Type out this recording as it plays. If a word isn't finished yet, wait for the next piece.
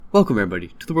Welcome,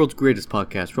 everybody, to the world's greatest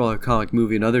podcast for all our comic,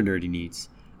 movie, and other nerdy needs.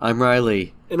 I'm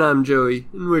Riley. And I'm Joey,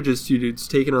 and we're just two dudes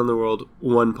taking on the world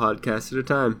one podcast at a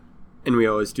time. And we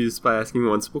always do this by asking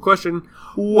one simple question.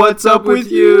 What's up with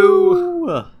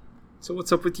you? So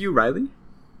what's up with you, Riley?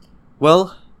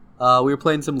 Well, we were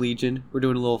playing some Legion. We're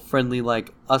doing a little friendly,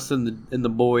 like, us and the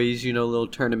boys, little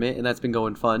tournament, and that's been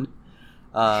going fun.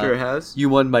 Sure has. You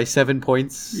won by 7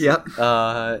 points. Yep.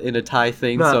 In a tie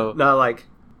thing, not like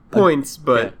points,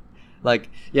 but...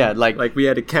 Yeah. Like we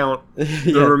had to count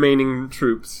the remaining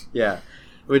troops. Yeah.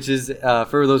 Which is,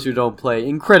 for those who don't play,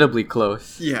 incredibly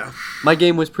close. Yeah. My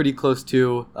game was pretty close,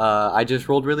 too. I just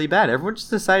rolled really bad. Everyone just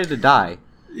decided to die.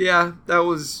 Yeah, that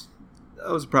was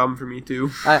a problem for me, too.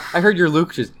 I heard your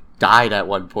Luke just died at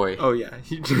one point. Oh, yeah.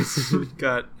 He just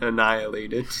got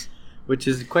annihilated. Which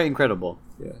is quite incredible.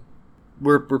 Yeah.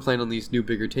 We're playing on these new,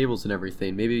 bigger tables and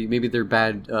everything. Maybe they're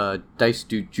bad dice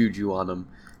juju on them.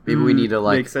 Maybe we need to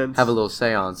have a little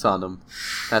seance on them.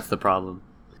 That's the problem.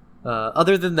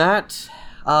 Other than that,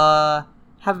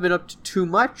 haven't been up to too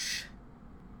much.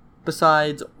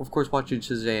 Besides, of course, watching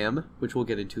Shazam, which we'll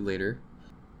get into later.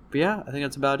 But yeah, I think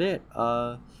that's about it.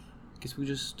 Guess we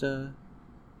just...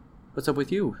 what's up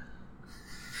with you?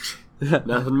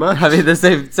 Nothing much. I mean, the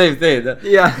same thing.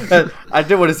 Yeah. I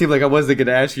didn't want to seem like I wasn't going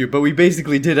to ask you, but we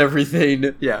basically did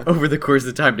everything over the course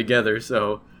of time together,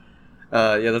 so...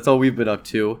 that's all we've been up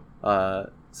to.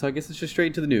 So I guess it's just straight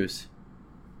into the news.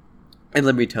 And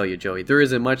let me tell you, Joey, there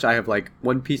isn't much. I have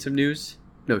one piece of news.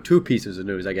 No, 2 pieces of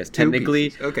news, I guess,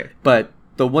 technically. Okay. But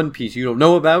the one piece you don't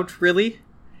know about, really,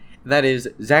 that is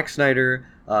Zack Snyder.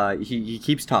 He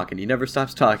keeps talking. He never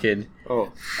stops talking.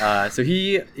 Oh. So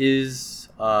he was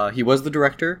the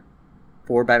director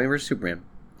for Batman vs. Superman.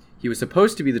 He was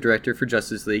supposed to be the director for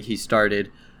Justice League. He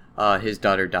started. His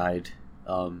daughter died.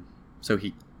 So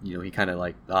he kind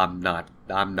of I'm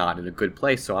not in a good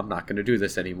place, so I'm not going to do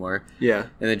this anymore. Yeah.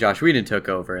 And then Joss Whedon took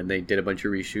over, and they did a bunch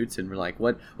of reshoots, and we're like,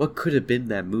 what could have been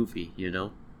that movie,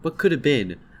 What could have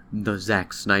been the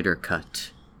Zack Snyder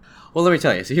cut? Well, let me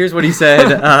tell you. So here's what he said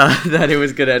that it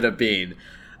was going to end up being.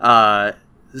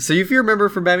 So if you remember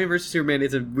from Batman vs. Superman,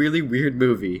 it's a really weird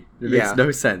movie. It makes no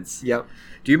sense. Yep.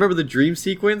 Do you remember the dream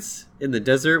sequence in the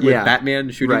desert with Batman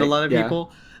shooting a lot of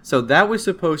people? So that was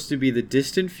supposed to be the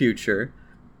distant future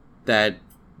that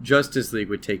Justice League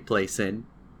would take place in,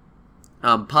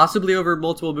 possibly over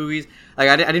multiple movies.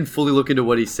 I didn't fully look into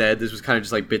what he said. This was kind of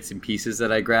just bits and pieces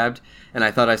that I grabbed, and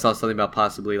I thought I saw something about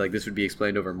possibly this would be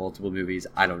explained over multiple movies.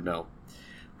 I don't know,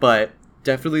 but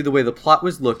definitely the way the plot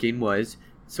was looking was,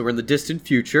 so we're in the distant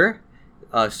future.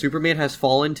 Superman has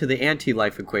fallen to the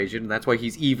anti-life equation, and that's why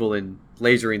he's evil and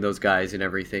lasering those guys and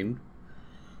everything.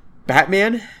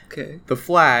 Batman, the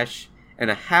Flash, and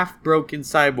a half-broken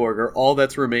cyborg are all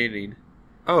that's remaining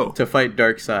to fight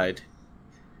Darkseid.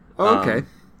 Oh, okay.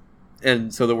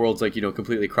 And so the world's,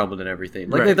 completely crumbled and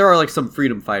everything. There are, some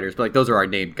freedom fighters, but, those are our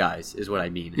named guys, is what I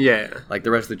mean. Yeah.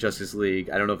 The rest of the Justice League,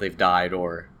 I don't know if they've died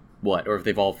or what, or if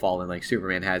they've all fallen like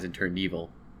Superman has and turned evil.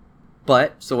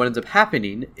 But, so what ends up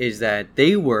happening is that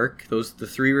they work, the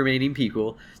 3 remaining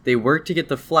people, they work to get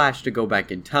the Flash to go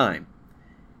back in time.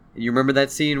 You remember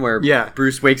that scene where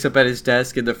Bruce wakes up at his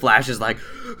desk and the Flash is like,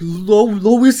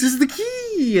 Lois is the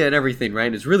key and everything, right?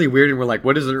 And it's really weird and we're like,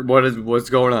 what's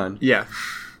going on? Yeah.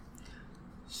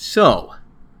 So,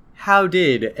 how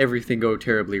did everything go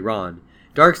terribly wrong?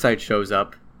 Darkseid shows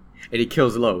up and he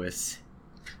kills Lois.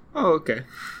 Oh, okay.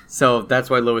 So that's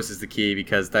why Lois is the key,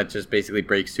 because that just basically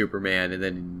breaks Superman and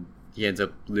then he ends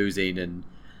up losing and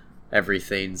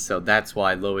everything. So that's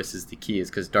why Lois is the key, is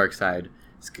because Darkseid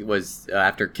was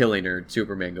after killing her,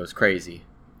 Superman goes crazy.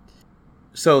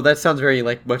 So that sounds very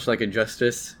much like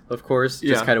Injustice, of course,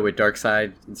 just kind of with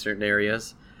Darkseid in certain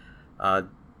areas.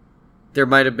 There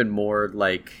might have been more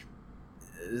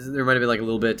there might have been a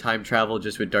little bit of time travel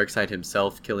just with Darkseid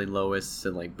himself killing Lois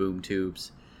and boom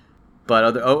tubes.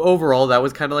 But overall, that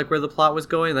was kind of where the plot was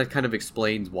going. That kind of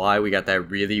explains why we got that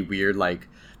really weird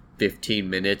 15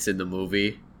 minutes in the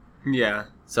movie. Yeah.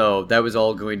 So that was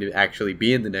all going to actually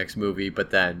be in the next movie, but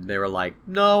then they were like,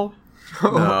 no.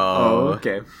 Oh,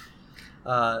 okay.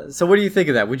 So what do you think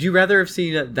of that? Would you rather have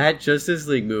seen that Justice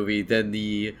League movie than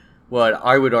the, what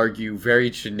I would argue, very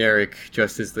generic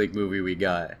Justice League movie we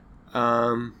got?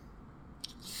 I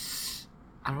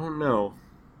don't know.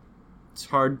 It's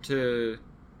hard to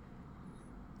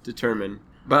determine.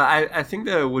 But I think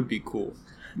that it would be cool.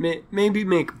 Maybe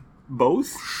make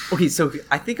both? Okay, so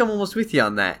I think I'm almost with you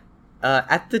on that.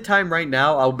 At the time right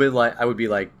now, I would be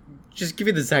like, just give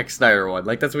me the Zack Snyder one.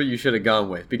 That's what you should have gone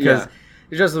with. Because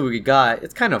the Justice League we got,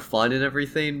 it's kind of fun and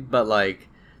everything, but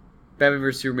Batman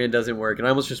vs Superman doesn't work, and I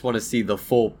almost just want to see the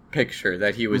full picture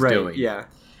that he was doing. Yeah.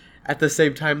 At the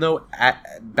same time, though,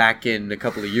 back in a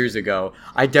couple of years ago,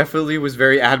 I definitely was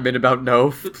very adamant about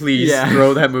no, please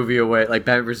throw that movie away. Like,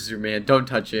 Batman vs. Superman, don't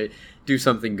touch it. Do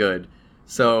something good.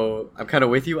 So, I'm kind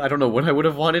of with you. I don't know what I would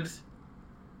have wanted.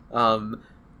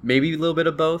 Maybe a little bit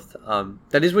of both.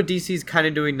 That is what DC's kind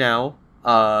of doing now.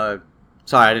 Sorry,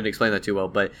 I didn't explain that too well,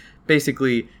 but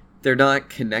basically, they're not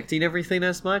connecting everything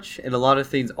as much, and a lot of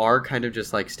things are kind of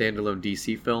just like standalone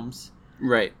DC films.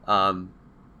 Right.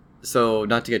 So,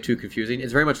 not to get too confusing,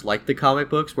 it's very much like the comic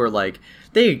books where, like,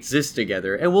 they exist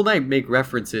together, and we'll might make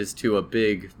references to a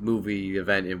big movie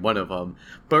event in one of them,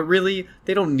 but really,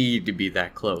 they don't need to be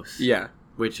that close. Yeah.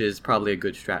 Which is probably a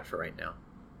good strat for right now.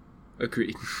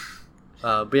 Agreed.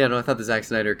 But yeah, no, I thought the Zack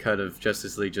Snyder cut of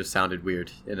Justice League just sounded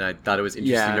weird, and I thought it was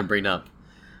interesting to bring up.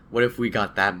 What if we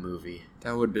got that movie?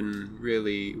 That would have been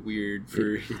really weird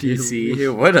for DC.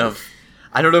 It would have.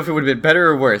 I don't know if it would have been better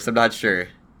or worse, I'm not sure.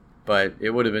 But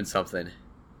it would have been something.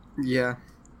 Yeah.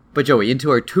 But Joey, into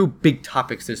our two big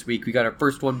topics this week. We got our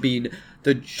first one being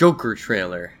the Joker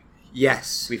trailer.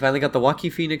 Yes. We finally got the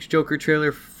Joaquin Phoenix Joker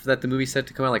trailer that the movie's set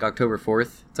to come out like October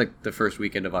 4th. It's like the first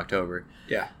weekend of October.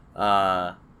 Yeah.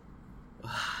 I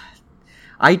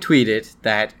tweeted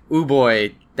that, ooh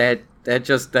boy, that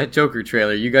Joker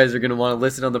trailer, you guys are going to want to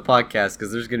listen on the podcast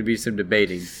because there's going to be some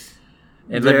debating.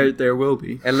 And there will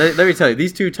be. And let me tell you,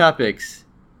 these two topics,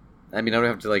 I mean, I don't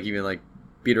have to like even like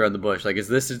beat around the bush. Like, is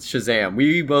this Shazam?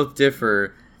 We both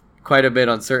differ quite a bit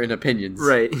on certain opinions.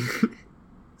 Right.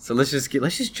 So let's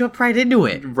just jump right into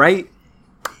it. Right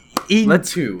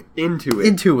into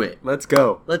it. Let's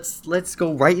go. Let's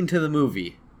go right into the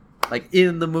movie. Like,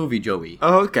 in the movie, Joey.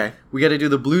 Oh, okay. We got to do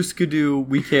the Blue Skidoo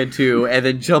Weekend 2 and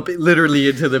then jump literally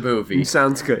into the movie.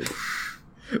 Sounds good.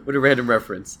 What a random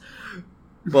reference.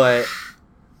 But,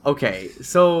 okay,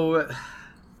 so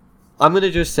I'm going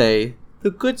to just say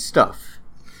the good stuff.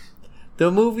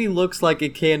 The movie looks like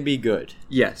it can be good.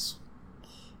 Yes.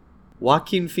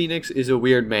 Joaquin Phoenix is a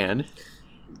weird man.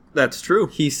 That's true.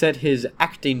 He set his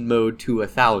acting mode to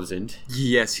 1,000.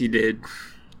 Yes, he did.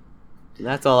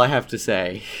 That's all I have to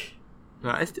say.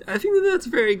 I think that's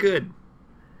very good.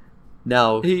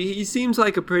 Now, he seems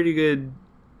like a pretty good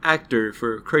actor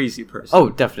for a crazy person. Oh,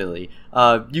 definitely.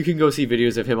 You can go see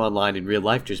videos of him online in real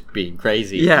life just being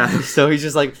crazy. Yeah. So he's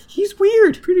just like, he's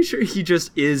weird. Pretty sure he just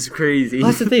is crazy.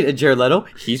 That's the thing. And Jared Leto,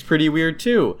 he's pretty weird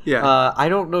too. Yeah. I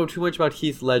don't know too much about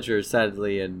Heath Ledger,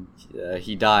 sadly, and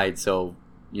he died, so,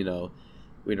 you know,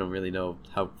 we don't really know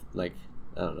how, like,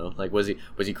 I don't know. Like, was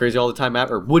he crazy all the time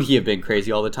after, or would he have been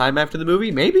crazy all the time after the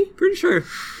movie? Maybe. Pretty sure.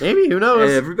 Maybe. Who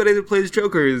knows? Everybody that plays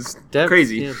Joker is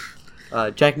crazy.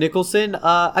 Yeah. Jack Nicholson.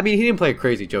 I mean, he didn't play a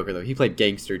crazy Joker though. He played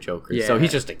gangster Joker. Yeah. So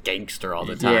he's just a gangster all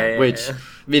the time. Yeah. Which, I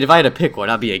mean, if I had to pick one,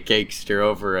 I'd be a gangster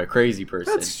over a crazy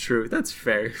person. That's true. That's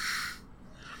fair.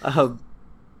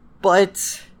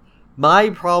 But my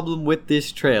problem with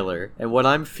this trailer and what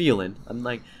I'm feeling, I'm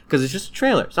like, because it's just a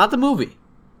trailer. It's not the movie.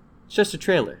 It's just a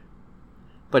trailer.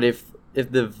 But if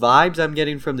the vibes I'm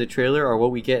getting from the trailer are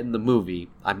what we get in the movie,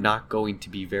 I'm not going to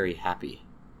be very happy.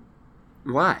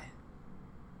 Why?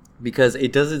 Because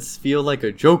it doesn't feel like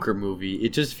a Joker movie.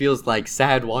 It just feels like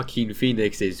sad Joaquin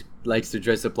Phoenix likes to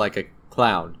dress up like a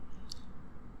clown.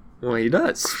 Well, he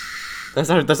does. That's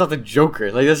not the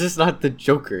Joker. Like, that's just not the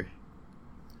Joker.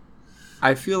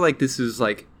 I feel like this is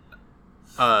like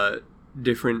a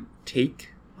different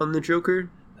take on the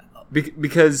Joker.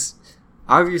 Because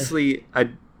obviously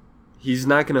he's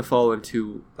not going to fall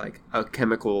into like a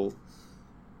chemical.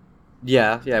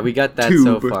 Yeah, we got that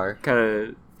so far. Kind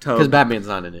of tub. Because Batman's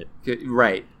not in it.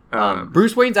 Right.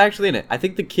 Bruce Wayne's actually in it. I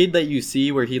think the kid that you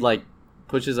see where he like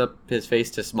pushes up his face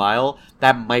to smile,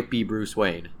 that might be Bruce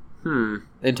Wayne.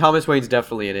 And Thomas Wayne's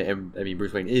definitely in it. And I mean,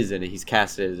 Bruce Wayne is in it. He's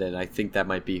casted, and I think that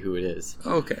might be who it is.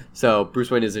 Okay. So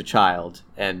Bruce Wayne is a child,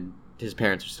 and his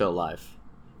parents are still alive.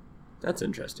 That's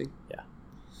interesting. Yeah.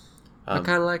 I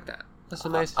kind of like that. That's a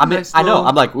nice. I mean, nice I know. little,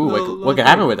 I'm like, ooh, what could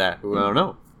happen with that? Ooh, I don't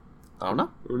know.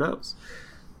 Who knows?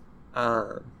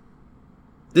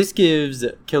 This gives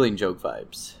Killing Joke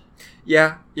vibes.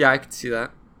 Yeah, I can see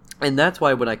that. And that's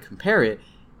why when I compare it,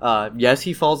 yes,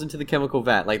 he falls into the chemical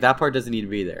vat. Like, that part doesn't need to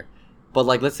be there. But,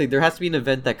 like, let's say there has to be an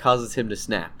event that causes him to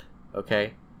snap.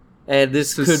 Okay? And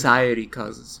this society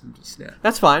causes him to snap.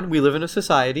 That's fine. We live in a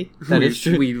society. That is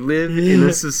true. We live in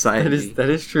a society. That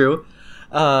is true.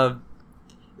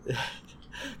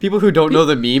 People who don't know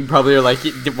the meme probably are like,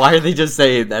 why are they just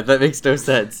saying that? That makes no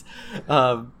sense.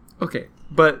 Okay,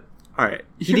 but, alright.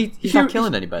 He's not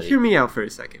killing anybody. Hear me out for a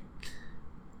second.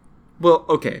 Well,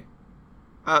 okay.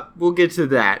 We'll get to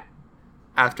that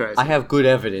after I have good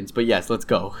evidence, but yes, let's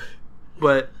go.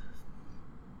 But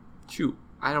shoot,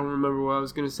 I don't remember what I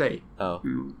was gonna say. Oh,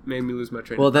 made me lose my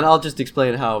train. Well, then I'll just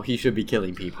explain how he should be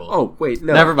killing people. Oh wait,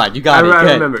 no, never mind. You got it.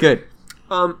 I remember. Good.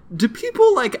 Do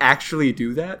people like actually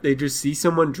do that? They just see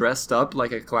someone dressed up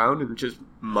like a clown and just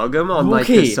mug them on like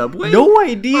the subway? No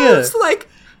idea. Well, it's like,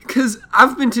 because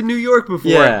I've been to New York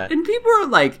before, and people are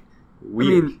like,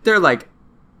 weird. I mean, they're like,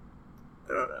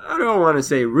 I don't want to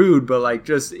say rude, but like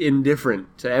just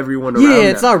indifferent to everyone around. Yeah,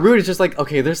 it's not rude. It's just like,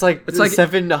 okay, there's like it's like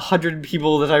 700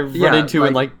 people that I've run into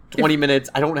in like 20 minutes.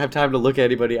 I don't have time to look at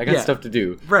anybody. I got stuff to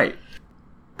do. Right.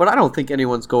 But I don't think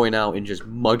anyone's going out and just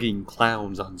mugging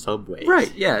clowns on subways.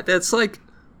 Right, yeah, that's, like,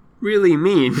 really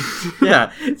mean.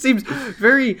 Yeah, it seems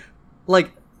very,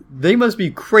 like, they must be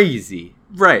crazy.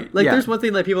 Right, Like, there's one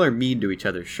thing that people are mean to each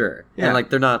other, sure. Yeah. And, like,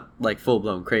 they're not, like,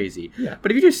 full-blown crazy. Yeah. But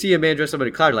if you just see a man dressed up in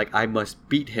a clown, you're like, I must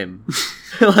beat him.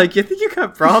 Like, you think you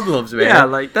got problems, man. Yeah,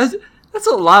 like, that's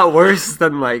a lot worse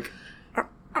than, like,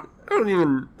 I don't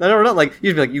know, like,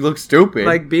 you'd be like, you look stupid.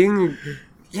 Like, being,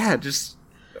 just...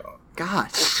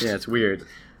 Gosh. Yeah, it's weird.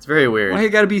 It's very weird. Why you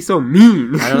gotta be so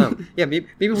mean? I don't know. Yeah, maybe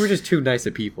we're just too nice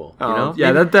of people, you know?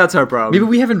 Yeah, maybe, that's our problem. Maybe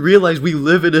we haven't realized we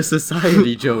live in a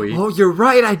society, Joey. Oh, you're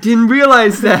right. I didn't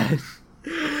realize that.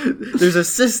 There's a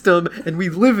system, and we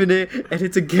live in it, and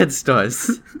it's against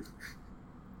us.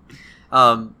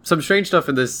 Some strange stuff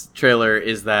in this trailer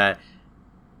is that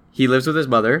he lives with his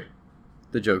mother,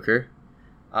 the Joker.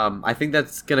 I think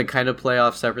that's gonna kind of play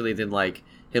off separately than, like,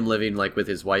 him living, like, with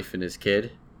his wife and his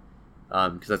kid.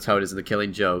 Because that's how it is in The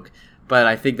Killing Joke. But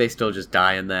I think they still just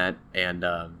die in that, and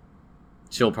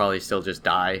she'll probably still just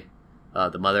die,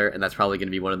 the mother, and that's probably going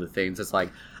to be one of the things that's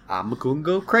like, I'm gonna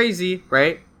go crazy,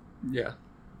 right? Yeah.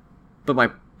 But my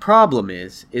problem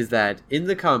is that in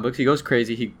the comic books, he goes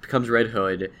crazy, he becomes Red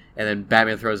Hood, and then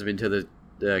Batman throws him into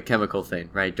the chemical thing,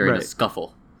 right? During a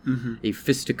scuffle. Mm-hmm. A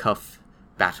fisticuff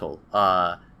battle.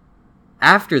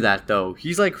 After that, though,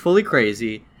 he's, like, fully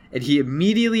crazy. And he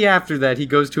immediately after that, he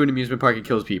goes to an amusement park and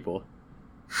kills people.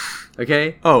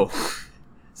 Okay? Oh.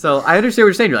 So I understand what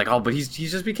you're saying. You're like, oh, but he's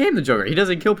just became the Joker. He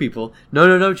doesn't kill people.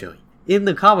 No, Joey. In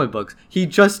the comic books, he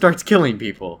just starts killing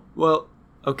people. Well,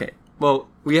 okay. Well,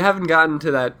 we haven't gotten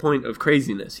to that point of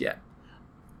craziness yet.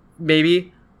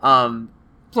 Maybe.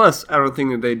 Plus, I don't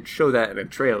think that they'd show that in a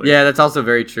trailer. Yeah, that's also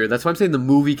very true. That's why I'm saying the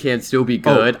movie can still be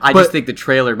good. I just think the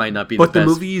trailer might not be the best. But the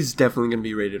movie is definitely going to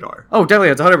be rated R. Oh, definitely.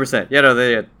 It's 100%.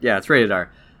 Yeah, it's rated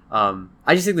R.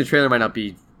 I just think the trailer might not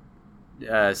be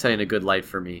setting a good light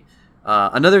for me.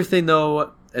 Another thing,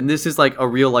 though, and this is like a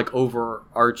real like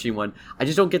overarching one, I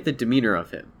just don't get the demeanor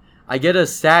of him. I get a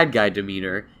sad guy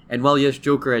demeanor, and while yes,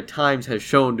 Joker at times has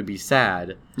shown to be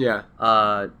sad, yeah,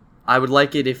 I would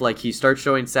like it if like he starts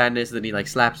showing sadness, and then he like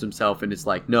slaps himself, and it's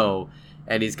like no,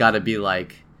 and he's got to be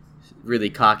like really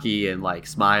cocky and like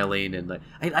smiling, and like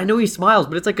I know he smiles,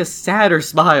 but it's like a sadder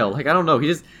smile. Like I don't know,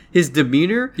 his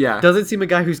demeanor doesn't seem a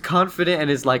guy who's confident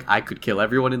and is like I could kill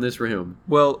everyone in this room.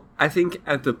 Well, I think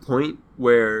at the point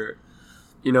where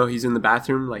he's in the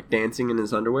bathroom like dancing in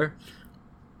his underwear.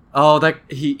 Oh, that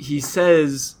he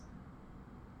says,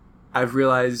 I've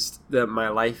realized that my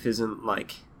life isn't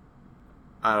like,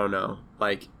 I don't know,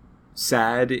 like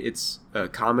sad. It's a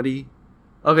comedy.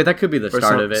 Okay, that could be the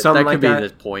start of it. That could be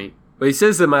the point. But he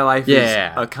says that my life is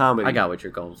a comedy. I got what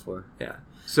you're going for. Yeah.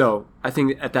 So I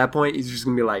think at that point he's just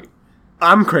gonna be like,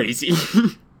 I'm crazy.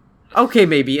 Okay,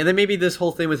 maybe, and then maybe this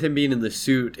whole thing with him being in the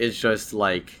suit is just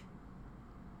like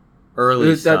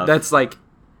early stuff. That's like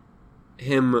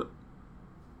him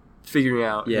figuring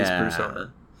out his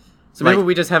persona. So maybe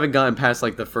we just haven't gotten past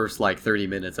like the first like 30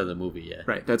 minutes of the movie yet.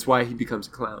 Right. That's why he becomes a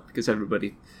clown, because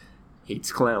everybody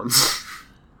hates clowns.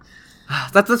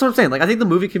 That's what I'm saying. Like I think the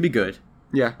movie can be good.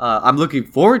 Yeah. I'm looking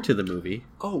forward to the movie.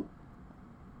 Oh.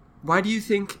 Why do you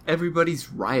think everybody's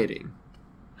rioting?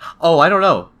 Oh, I don't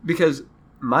know. Because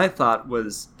my thought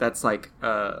was that's like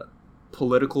a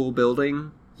political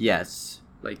building. Yes.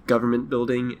 Like government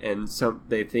building, and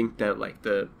they think that like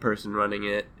the person running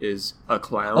it is a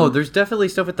clown. Oh, there's definitely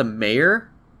stuff with the mayor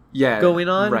going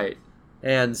on. Right.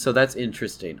 And so that's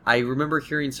interesting. I remember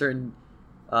hearing certain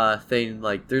thing,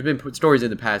 like there's been stories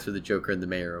in the past with the Joker and the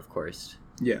mayor, of course.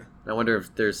 Yeah. I wonder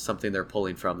if there's something they're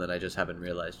pulling from that I just haven't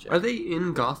realized yet. Are they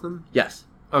in Gotham? Yes.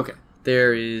 Okay.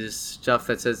 There is stuff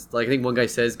that says, like, I think one guy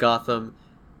says Gotham,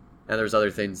 and there's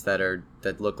other things that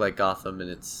look like Gotham, and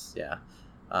it's, yeah.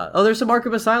 There's some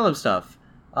Arkham Asylum stuff,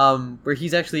 where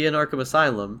he's actually in Arkham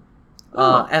Asylum,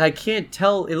 and I can't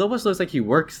tell, it almost looks like he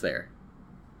works there.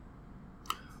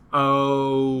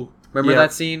 Oh, remember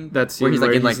that scene? That scene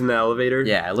where he's in the elevator?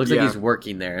 Yeah, it looks like he's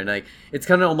working there, and like it's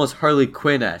kind of almost Harley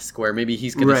Quinn-esque, where maybe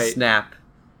he's gonna snap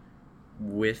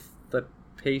with the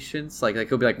patients. Like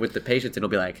he'll be like with the patients, and he'll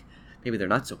be like, maybe they're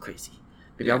not so crazy.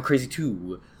 Maybe I'm crazy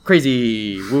too.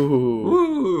 Crazy, woo,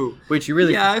 woo. Which you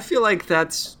really, I feel like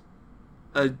that's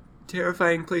a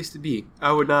terrifying place to be.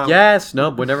 I would not. Yes, no,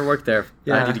 would never work there.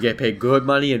 Yeah. I need to get paid good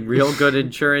money and real good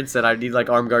insurance, and I need like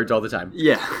armed guards all the time.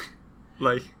 Yeah,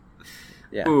 like,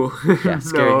 yeah, ooh. yeah,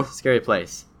 scary, No. scary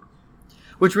place.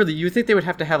 Which really, you would think they would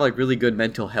have to have like really good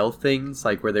mental health things,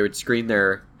 like where they would screen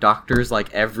their doctors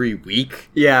like every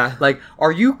week. Yeah, Like,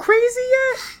 are you crazy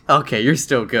yet? Okay, you're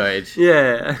still good.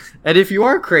 yeah. And if you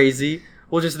are crazy,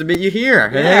 we'll just admit you here.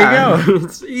 And Yeah. there you go.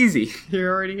 It's easy.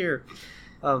 You're already here.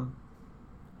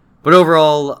 But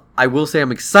overall, I will say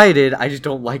I'm excited. I just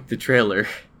don't like the trailer,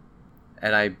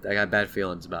 and I got bad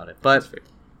feelings about it. But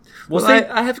Well,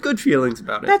 I have good feelings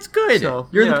about it. That's good. So,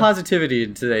 You're yeah. the positivity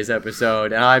in today's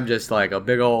episode, and I'm just like a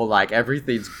big old like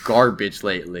everything's garbage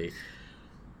lately.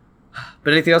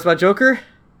 But anything else about Joker?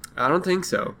 I don't think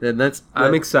so. Then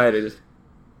I'm excited.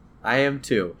 I am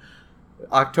too.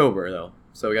 October though,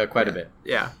 so we got quite a bit.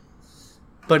 Yeah.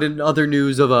 But in other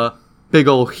news of a big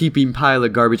old heaping pile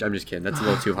of garbage, I'm just kidding. That's a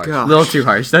little too harsh. Gosh. A little too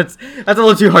harsh. That's a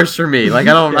little too harsh for me. Like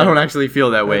I don't actually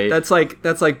feel that way. That's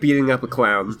like beating up a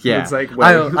clown. Yeah, It's like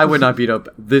I would not beat up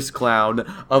this clown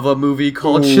of a movie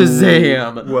called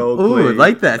Shazam. Well Ooh, played.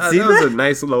 like that. See that that? was a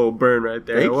nice little burn right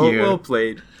there. Thank you. Well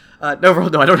played. No,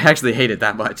 I don't actually hate it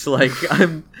that much. Like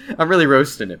I'm really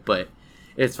roasting it, but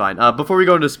it's fine. Before we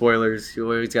go into spoilers, we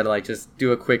always gotta like just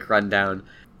do a quick rundown.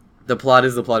 The plot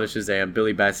is the plot of Shazam.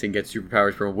 Billy Batson gets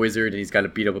superpowers from a wizard, and he's got to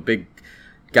beat up a big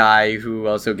guy who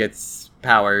also gets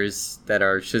powers that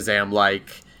are Shazam-like.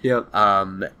 Yep.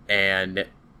 And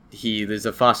he lives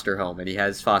a foster home, and he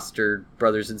has foster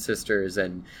brothers and sisters,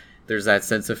 and there's that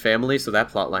sense of family, so that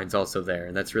plot line's also there,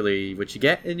 and that's really what you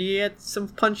get. And you get some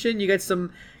punching, you get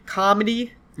some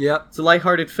comedy. Yep. It's a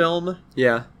lighthearted film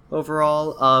Yeah.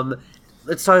 overall.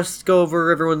 Let's just go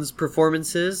over everyone's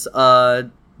performances.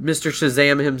 Mr.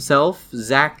 Shazam himself,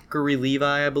 Zachary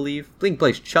Levi, I believe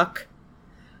plays Chuck.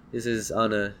 This is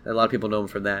on a lot of people know him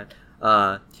from that.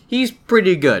 He's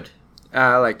pretty good.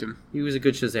 I liked him. He was a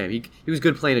good Shazam. He was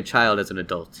good playing a child as an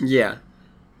adult. Yeah.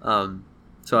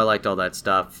 So I liked all that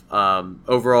stuff.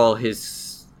 Overall,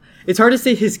 it's hard to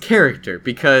say his character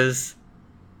because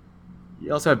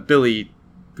you also have Billy,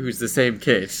 who's the same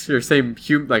kid or same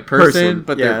person,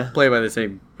 but yeah. they're played by the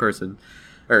same person.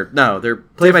 Or no, they're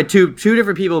played by two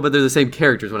different people, but they're the same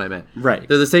characters. What I meant, Right.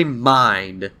 They're the same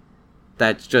mind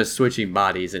that's just switching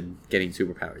bodies and getting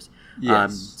superpowers.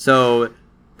 Yes. So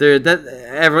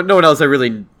no one else I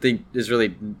really think is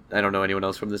really. I don't know anyone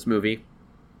else from this movie.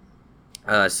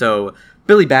 So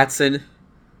Billy Batson,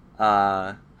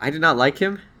 I did not like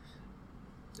him.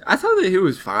 I thought that he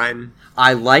was fine.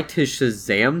 I liked his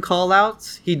Shazam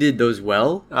call-outs. He did those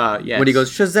well. Yes. When he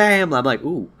goes Shazam, I'm like,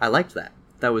 ooh, I liked that.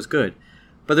 That was good.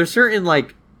 But there's certain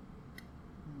like,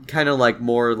 kind of like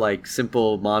more like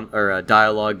simple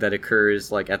dialogue that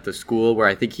occurs like at the school where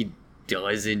I think he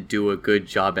doesn't do a good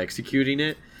job executing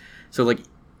it. So like,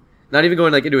 not even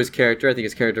going like into his character. I think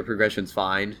his character progression's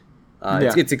fine.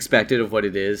 It's expected of what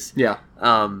it is. Yeah.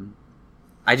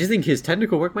 I just think his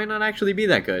technical work might not actually be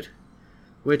that good.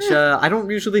 Which I don't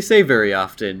usually say very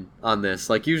often on this.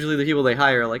 Like, usually the people they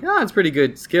hire are like, it's pretty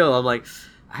good skill. I'm like,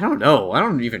 I don't know. I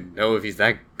don't even know if he's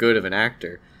that good of an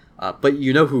actor. But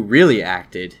you know who really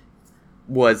acted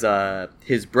was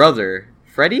his brother,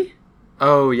 Freddie?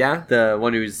 Oh, yeah? The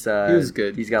one who's... he was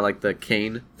good. He's got, like, the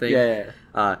cane thing. Yeah.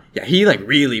 He, like,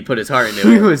 really put his heart into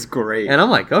He it. was great. And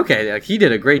I'm like, okay, like, he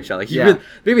did a great job. Like,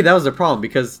 maybe that was the problem,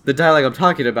 because the dialogue I'm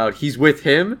talking about, he's with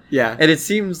him. Yeah. And it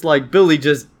seems like Billy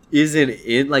just isn't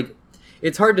in... Like,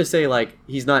 it's hard to say, like,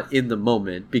 he's not in the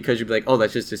moment, because you'd be like, oh,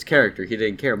 that's just his character. He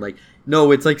didn't care. I'm like,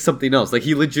 no, it's, like, something else. Like,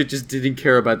 he legit just didn't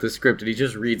care about the script, and he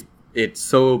just reads it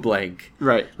so blank.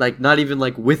 Right. Like, not even,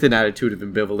 like, with an attitude of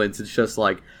ambivalence. It's just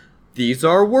like, these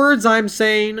are words I'm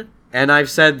saying, and I've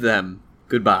said them.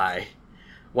 Goodbye.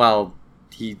 While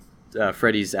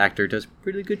Freddie's actor does a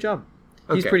pretty good job.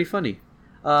 He's pretty funny.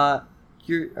 Do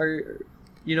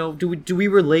we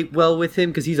relate well with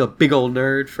him because he's a big old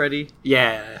nerd, Freddie?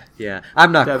 Yeah. Yeah.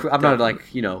 I'm not like,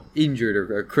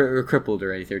 injured or crippled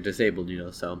or anything or disabled,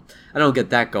 so I don't get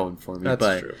that going for me. That's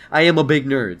but true. I am a big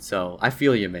nerd, so I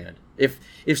feel you, man. If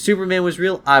Superman was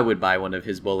real, I would buy one of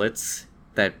his bullets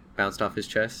that bounced off his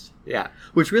chest. Yeah.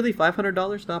 Which really,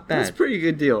 $500, not bad. That's a pretty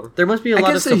good deal. There must be a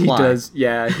lot of supply.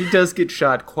 He does get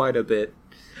shot quite a bit.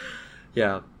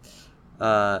 Yeah.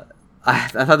 I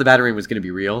thought the Batarang was going to be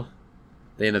real.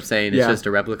 They end up saying it's just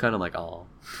a replica, and I'm like, oh,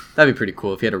 that'd be pretty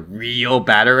cool if you had a real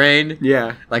Batarang.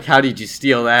 Yeah. Like, how did you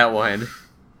steal that one?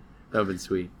 That would have been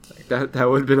sweet. That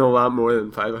would have been a lot more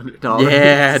than $500.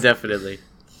 Yeah, definitely.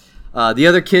 The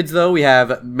other kids, though, we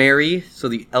have Mary, so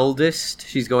the eldest.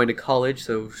 She's going to college,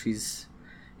 so she's,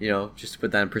 just to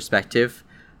put that in perspective.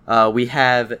 We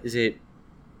have, there's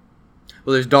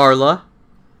Darla,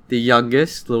 the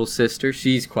youngest little sister.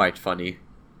 She's quite funny.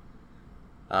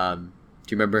 Do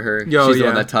you remember her? She's the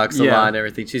one that talks a lot and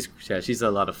everything. She's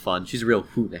a lot of fun. She's a real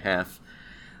hoot and a half.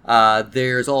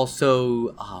 There's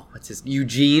also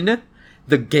Eugene,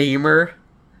 the gamer.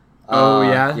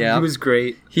 Yeah, he was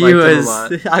great. He liked him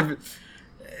a lot.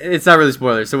 It's not really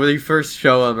spoilers. So when you first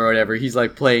show him or whatever, he's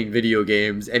like playing video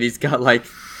games, and he's got like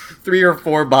 3 or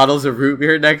 4 bottles of root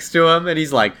beer next to him, and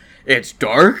he's like, "It's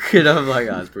dark," and I'm like,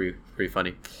 "Oh, it's pretty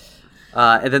funny."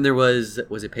 And then there was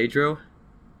it Pedro?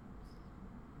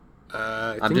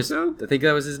 I think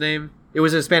that was his name. It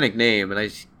was a Hispanic name, and I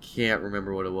can't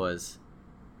remember what it was.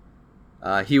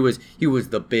 He was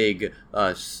the big,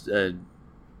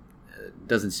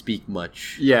 doesn't speak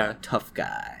much. Yeah, tough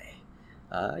guy.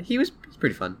 He was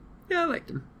pretty fun. Yeah, I liked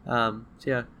him. That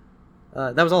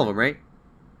was all of them, right?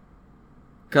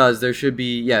 Because there should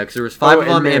be because there was 5 of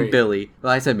them and Billy.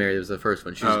 Well, I said Mary was the first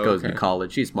one. She just goes to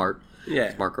college. She's smart.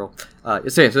 Yeah, smart girl.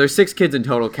 So there's 6 kids in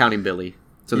total, counting Billy.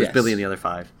 So there's Billy and the other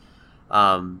 5.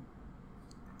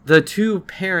 The 2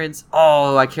 parents.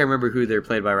 Oh, I can't remember who they're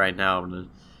played by right now.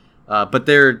 But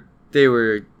they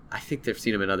were. I think they've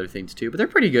seen them in other things too. But they're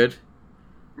pretty good.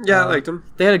 Yeah, I liked them.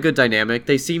 They had a good dynamic.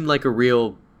 They seemed like a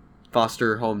real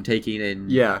foster home taking in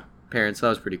parents. So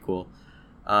that was pretty cool.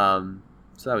 So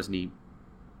that was neat.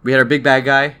 We had our big bad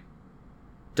guy,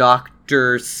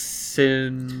 Dr.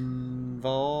 Sinval.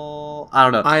 I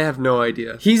don't know. I have no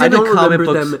idea. He's in the comic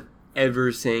books. Them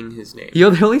ever saying his name. They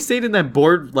only say it in that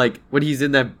board, like when he's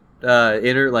in that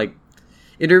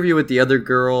interview with the other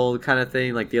girl kind of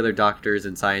thing, like the other doctors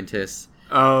and scientists.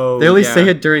 Oh, they only say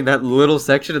it during that little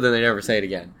section, and then they never say it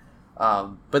again.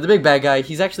 But the big bad guy,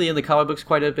 he's actually in the comic books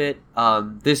quite a bit.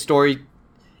 This story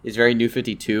is very New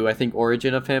 52, I think,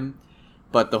 origin of him.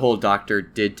 But the whole Doctor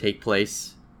did take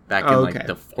place back in like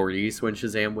the 40s when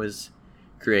Shazam was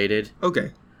created.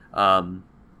 Okay.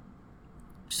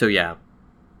 So yeah,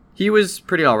 he was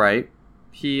pretty all right.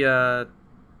 He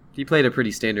played a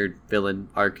pretty standard villain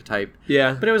archetype.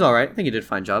 Yeah, but it was all right. I think he did a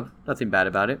fine job. Nothing bad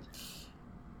about it.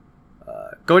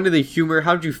 Going to the humor,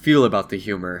 how did you feel about the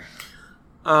humor?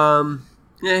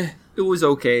 It was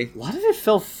okay. A lot of it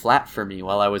fell flat for me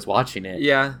while I was watching it.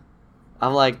 Yeah,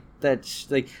 I'm like, that's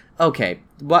like, okay,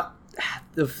 what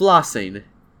the flossing?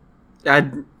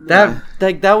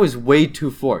 That was way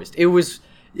too forced.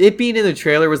 It being in the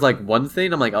trailer was like one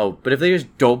thing. I'm like, oh, but if they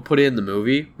just don't put it in the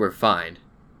movie, we're fine.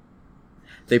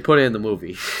 They put it in the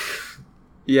movie.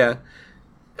 Yeah,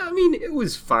 I mean, it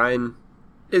was fine.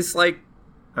 It's like,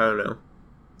 I don't know,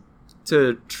 it's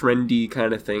a trendy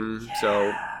kind of thing.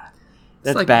 So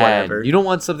that's like bad. Whatever. You don't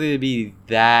want something to be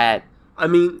that. I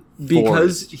mean,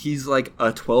 because he's like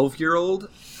a 12-year-old,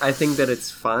 I think that it's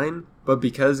fine. But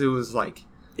because it was like...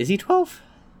 Is he 12?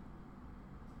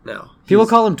 No. People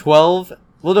call him 12.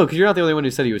 Well, no, because you're not the only one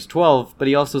who said he was 12. But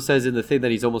he also says in the thing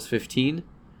that he's almost 15.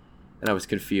 And I was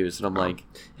confused. And I'm like...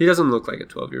 He doesn't look like a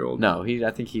 12-year-old. No, I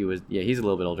think he was... Yeah, he's a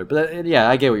little bit older. But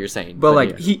I get what you're saying. But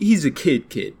like, he's a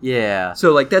kid. Yeah.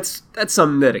 So like, that's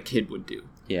something that a kid would do.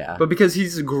 Yeah. But because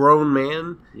he's a grown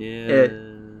man... Yeah. It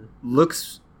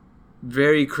looks...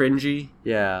 very cringy.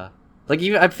 Yeah. Like,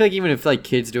 I feel like even if like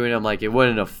kids doing it, I'm like, it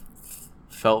wouldn't have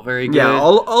felt very good. Yeah,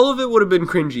 all of it would have been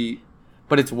cringy.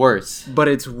 But it's worse.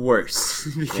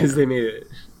 Because they made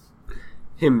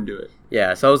him do it.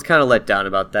 Yeah, so I was kind of let down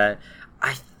about that.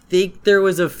 I think there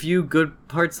was a few good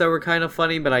parts that were kind of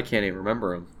funny, but I can't even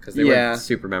remember them because they weren't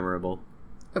super memorable.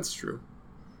 That's true.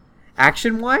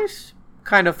 Action-wise,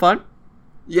 kind of fun.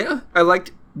 Yeah, I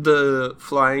liked the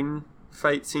flying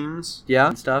fight scenes. Yeah,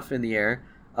 and stuff in the air.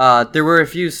 There were a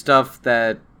few stuff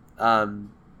that I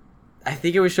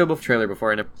think it was shown before trailer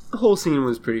before, and the whole scene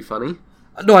was pretty funny.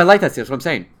 No, I like that scene. That's what I'm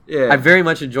saying. Yeah, I very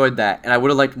much enjoyed that, and I would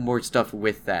have liked more stuff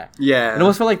with that. Yeah, and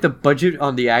almost felt like the budget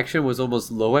on the action was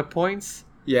almost low at points.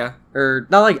 Yeah, or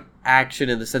not like action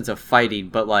in the sense of fighting,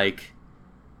 but like,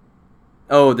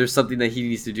 oh, there's something that he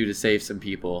needs to do to save some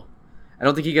people. I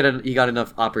don't think he got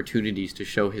enough opportunities to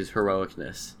show his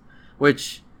heroicness,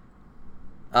 which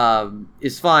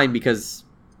is fine because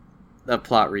of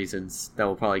plot reasons that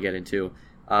we'll probably get into.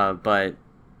 But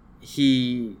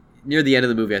near the end of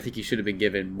the movie, I think he should have been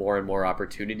given more and more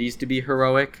opportunities to be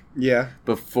heroic. Yeah.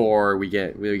 Before we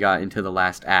got into the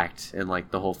last act and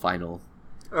like the whole final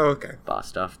boss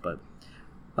stuff. But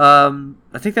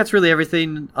I think that's really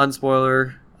everything on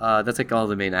spoiler. That's like all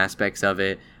the main aspects of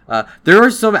it. There are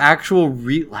some actual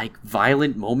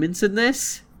violent moments in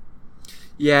this.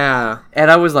 Yeah. And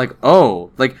I was like,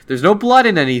 oh, like, there's no blood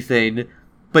in anything,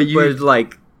 but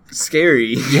like,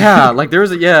 scary. Yeah, like, there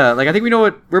was like, I think we know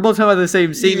what, we're both talking about the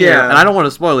same scene here, and I don't want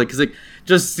to spoil it, because, like,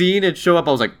 just seeing it show up,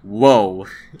 I was like, whoa.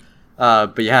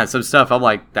 But yeah, some stuff, I'm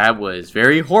like, that was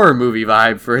very horror movie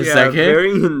vibe for a second.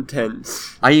 Very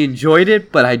intense. I enjoyed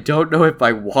it, but I don't know if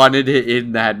I wanted it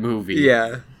in that movie.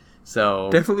 Yeah.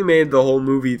 So definitely made the whole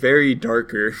movie very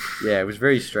darker. Yeah, it was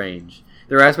very strange.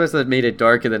 There were aspects that made it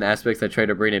dark and then aspects that tried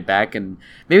to bring it back, and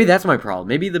maybe that's my problem.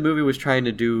 Maybe the movie was trying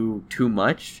to do too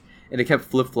much, and it kept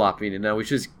flip-flopping, and it was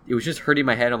just hurting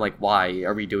my head. I'm like, why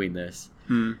are we doing this?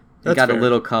 It got fair. A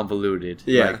little convoluted.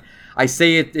 Yeah. Like, I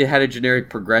say it had a generic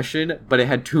progression, but it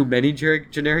had too many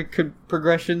generic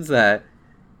progressions that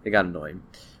it got annoying.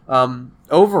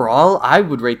 Overall, I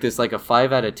would rate this like a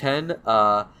 5 out of 10.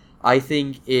 I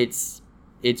think it's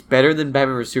better than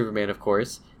Batman vs Superman, of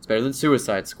course. It's better than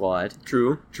Suicide Squad.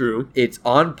 True. It's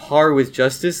on par with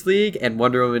Justice League, and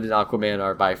Wonder Woman and Aquaman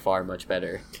are by far much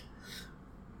better.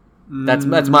 That's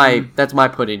my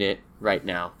putting it right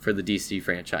now for the DC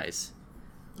franchise.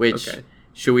 Which,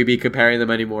 should we be comparing them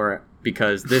anymore?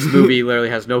 Because this movie literally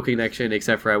has no connection,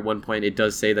 except for at one point it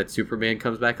does say that Superman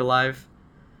comes back alive.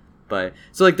 But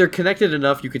so like they're connected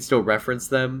enough, you could still reference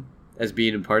them as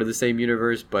being a part of the same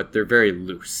universe, but they're very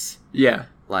loose. Yeah.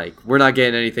 Like, we're not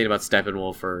getting anything about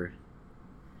Steppenwolf or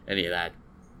any of that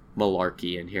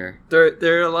malarkey in here.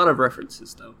 There are a lot of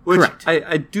references, though. Which correct.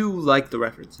 I do like the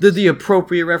references. The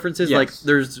appropriate references. Yes. Like,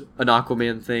 there's an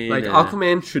Aquaman thing. Like,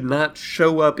 Aquaman should not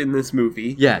show up in this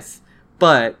movie. Yes.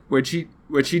 But... Which he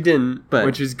didn't,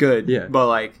 which is good. Yeah. But,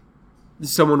 like,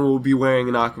 someone will be wearing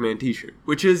an Aquaman t-shirt,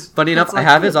 which is... Funny enough, like, I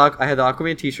have the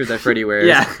Aquaman t-shirt that Freddie wears.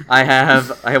 Yeah. I have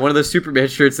one of those Superman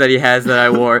shirts that he has that I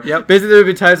wore. Yep. Basically, there would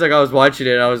be times, like, I was watching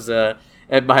it, and I was...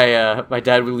 and my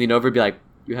dad would lean over and be like,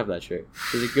 you have that shirt.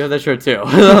 He's like, you have that shirt too.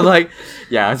 And I'm like,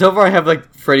 yeah. So far, I have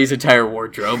like Freddie's entire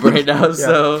wardrobe right now. Yeah.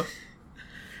 So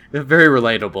very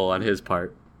relatable on his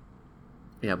part.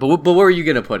 Yeah, but where are you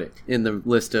gonna put it in the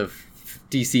list of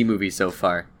DC movies so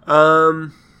far? I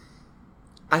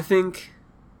think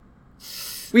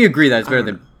we agree that it's better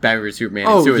than Batman vs Superman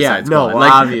and Suicide Squad. No,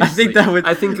 like, obviously.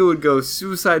 I think it would go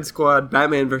Suicide Squad,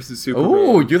 Batman vs Superman.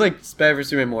 Oh, you like Batman vs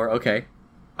Superman more? Okay.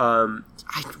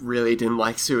 I really didn't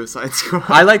like Suicide Squad.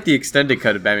 I like the extended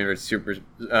cut of Batman vs. Superman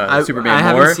more. I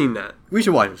haven't seen that. We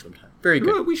should watch it sometime. Very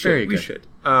good. Well, we should.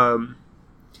 And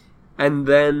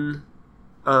then,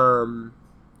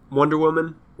 Wonder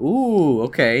Woman. Ooh,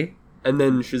 okay. And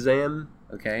then Shazam.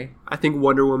 Okay. I think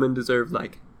Wonder Woman deserved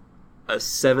like a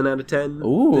 7 out of 10.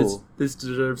 Ooh. This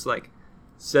deserves like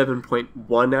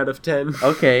 7.1 out of 10.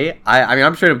 Okay. I mean,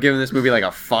 I'm straight up giving this movie like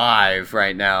a 5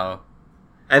 right now.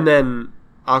 And then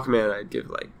Aquaman, I'd give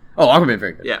like... Oh, Aquaman,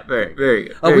 very good. Yeah, very, very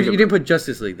good. Oh, but you didn't put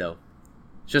Justice League, though.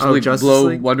 Justice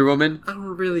League? Wonder Woman? I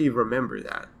don't really remember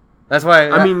that. That's why...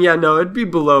 I mean, yeah, no, it'd be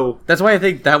below... That's why I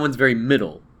think that one's very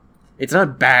middle. It's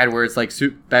not bad where it's like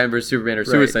Batman vs. Superman or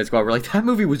Suicide Squad. We're like, that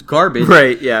movie was garbage.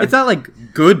 Right, yeah. It's not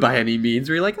like good by any means.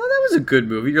 Where you're like, oh, that was a good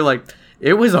movie. You're like,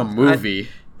 it was a movie.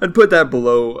 I'd put that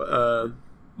below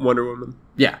Wonder Woman.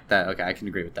 Yeah, okay, I can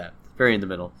agree with that. Very in the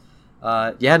middle.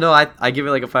 Yeah, no, I give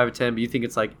it like a 5 out of 10, but you think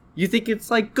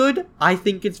it's like good? I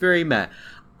think it's very meh.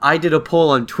 I did a poll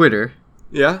on Twitter.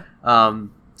 Yeah.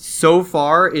 So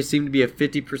far, it seemed to be a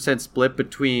 50% split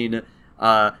between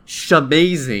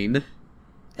Shamazing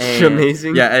and...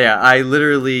 Shamazing? Yeah, I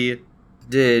literally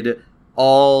did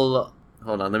all...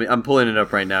 Hold on, I'm pulling it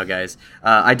up right now, guys.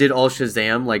 I did all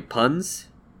Shazam, like, puns.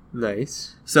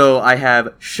 Nice. So I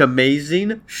have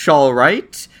Shamazing,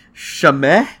 Shallright,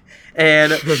 Shameh,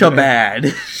 and Shabad.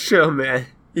 Shameh.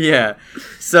 Yeah.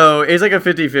 So it's like a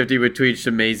 50-50 between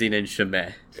Shamazing and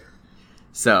Shameh.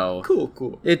 So.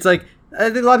 Cool. It's like, I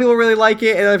think a lot of people really like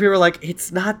it, and other people are like,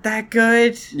 it's not that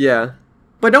good. Yeah.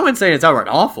 But no one's saying it's outright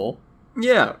awful.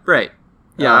 Yeah, right.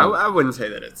 Yeah, I wouldn't say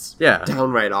that it's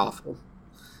downright awful.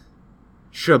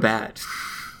 Shabad.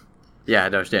 Yeah,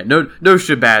 no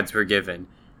Shabads were given.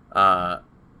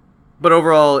 But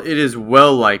overall, it is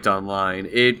well liked online.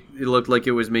 It looked like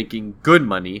it was making good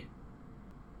money.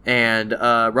 And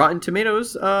Rotten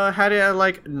Tomatoes had it at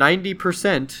like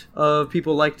 90% of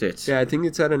people liked it. Yeah, I think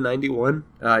it's at a 91.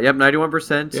 Yep,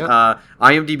 91%. Yep.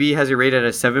 IMDb has it rated at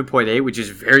a 7.8, which is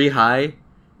very high.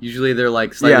 Usually they're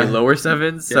like slightly lower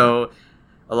 7s. Yeah. So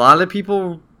a lot of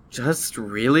people just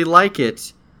really like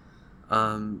it.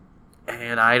 And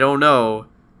I don't know.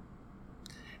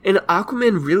 And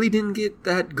Aquaman really didn't get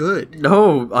that good.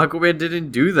 No, Aquaman didn't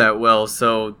do that well.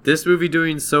 So this movie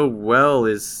doing so well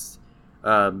is,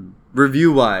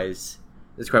 review-wise,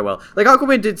 is quite well. Like,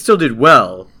 Aquaman still did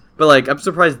well, but, like, I'm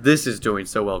surprised this is doing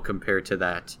so well compared to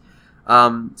that.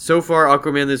 So far,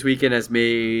 Aquaman this weekend has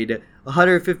made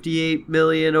 158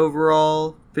 million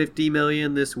overall. 50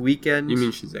 million this weekend. You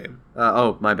mean Shazam?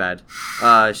 Oh, my bad.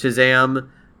 Shazam.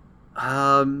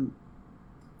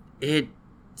 It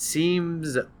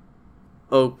seems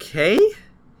okay.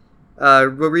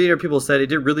 What reader people said it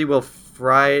did really well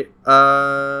Friday,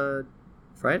 or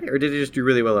did it just do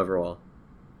really well overall?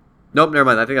 Nope, never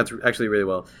mind. I think that's actually really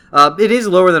well. It is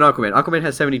lower than Aquaman. Aquaman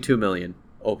has 72 million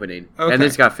opening, and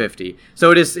it's got 50.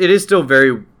 So it is still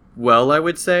very well, I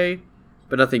would say,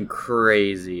 but nothing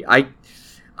crazy.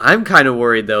 I'm kind of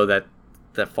worried though that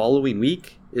the following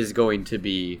week is going to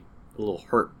be a little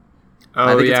hurt. Oh,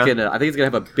 I think it's gonna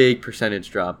have a big percentage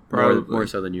drop, more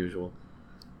so than usual.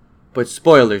 But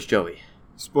spoilers, Joey.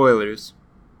 Spoilers.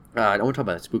 I don't want to talk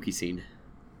about that spooky scene.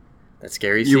 That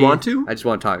scary scene. You want to? I just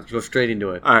want to talk. Go straight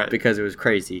into it. All right. Because it was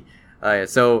crazy.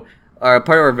 So, part of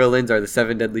our villains are the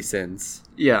 7 deadly sins.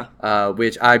 Yeah.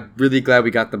 Which I'm really glad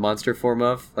we got the monster form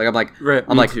of. Like, I'm like,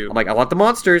 I want the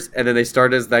monsters, and then they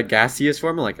start as that gaseous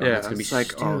form. I'm like, it's gonna be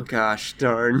like, oh gosh,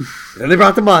 darn. And then they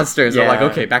brought the monsters. Yeah. I'm like,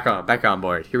 okay, back on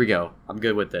board. Here we go. I'm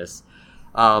good with this.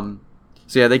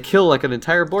 So yeah, they kill like an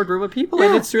entire boardroom of people,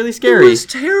 and it's really scary. It was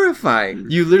terrifying.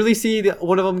 You literally see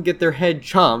one of them get their head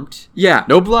chomped. Yeah.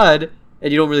 No blood,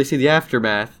 and you don't really see the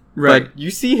aftermath. Right. But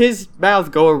you see his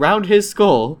mouth go around his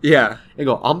skull. Yeah. And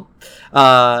go,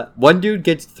 one dude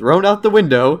gets thrown out the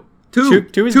window. Two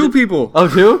people. Oh,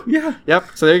 two? Yeah.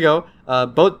 Yep. So there you go.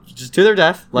 Both just to their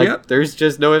death. Like, there's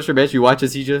just no extra bitch. You watch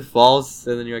as he just falls,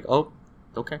 and then you're like, oh,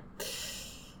 okay.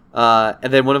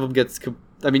 And then one of them gets...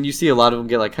 you see a lot of them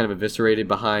get, like, kind of eviscerated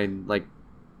behind, like,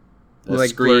 a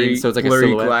screen. So it's like a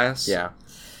silhouette. Glass. Yeah.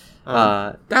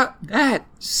 That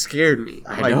scared me.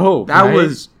 I know. That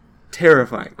was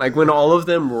terrifying. Like, when all of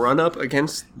them run up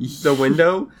against the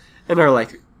window and are,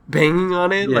 like, banging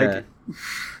on it. Yeah. Like,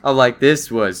 I'm like,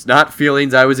 this was not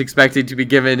feelings I was expecting to be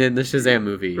given in the Shazam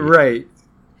movie. Right.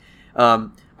 I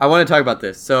want to talk about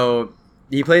this. So,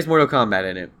 he plays Mortal Kombat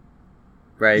in it.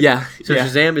 Right? Yeah. So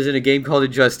Shazam is in a game called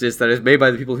Injustice that is made by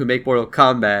the people who make Mortal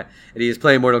Kombat, and he is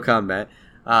playing Mortal Kombat.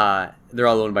 They're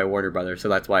all owned by Warner Brothers, so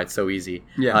that's why it's so easy.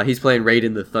 Yeah. He's playing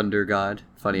Raiden the Thunder God,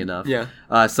 funny enough. Yeah.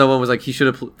 Someone was like, he should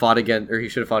have fought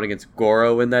against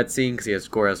Goro in that scene, because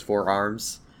Goro has 4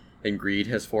 arms, and Greed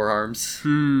has 4 arms.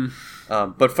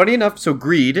 But funny enough, so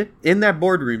Greed, in that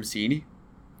boardroom scene,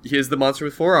 he is the monster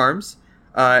with 4 arms.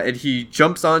 And he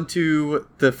jumps onto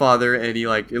the father, and he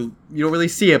you don't really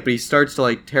see it, but he starts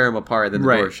to tear him apart. And then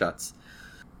the door shuts.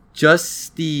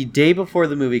 Just the day before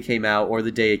the movie came out, or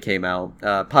the day it came out,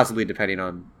 possibly depending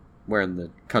on where in the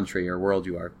country or world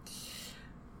you are.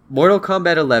 Mortal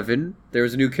Kombat 11. There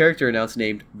was a new character announced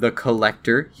named the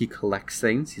Collector. He collects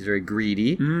things. He's very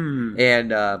greedy,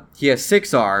 and he has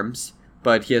 6 arms,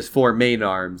 but he has 4 main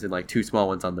arms and 2 small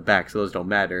ones on the back, so those don't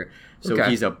matter. So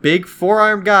he's a big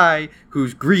 4-armed guy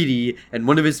who's greedy, and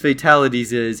one of his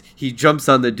fatalities is he jumps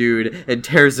on the dude and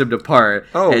tears him apart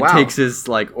and takes his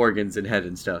organs and head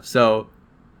and stuff. So,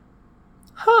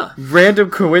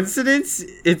 random coincidence?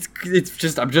 It's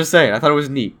just, I'm just saying, I thought it was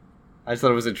neat. I just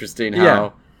thought it was interesting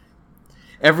how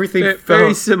everything felt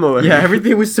very similar. Yeah,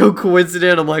 everything was so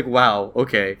coincident. I'm like, wow,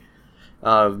 okay.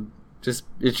 Just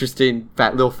interesting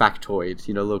little factoid,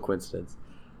 little coincidence.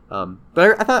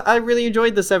 But I thought I really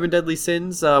enjoyed the 7 Deadly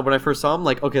Sins when I first saw them.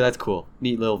 Like, okay, that's cool.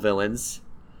 Neat little villains.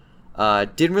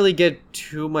 Didn't really get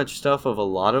too much stuff of a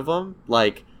lot of them.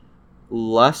 Like,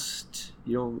 Lust,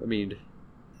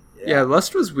 Yeah,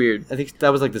 Lust was weird. I think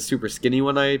that was the super skinny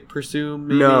one, I presume,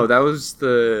 maybe? No, that was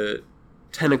the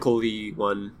tentacle-y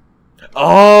one.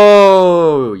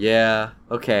 Oh, yeah.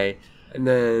 Okay. And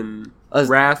then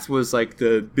Wrath was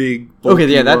the big okay,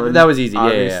 yeah, one, that was easy.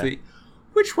 Obviously. Yeah.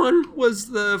 Which one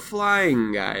was the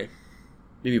flying guy?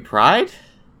 Maybe Pride?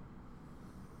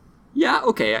 Yeah,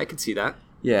 okay, I could see that.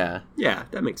 Yeah. Yeah,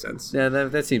 that makes sense. Yeah,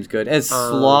 that seems good. And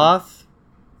Sloth?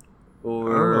 I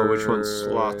don't know which one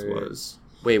Sloth was.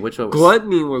 Wait, which one was...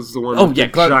 Gluttony was the one with the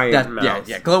giant mouth.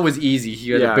 Yeah, Gluttony was easy.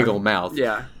 He had a big old mouth.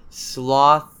 Yeah.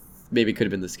 Sloth maybe could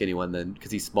have been the skinny one then,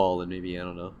 because he's small and maybe, I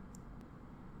don't know.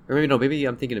 Or maybe, no, maybe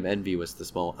I'm thinking of Envy was the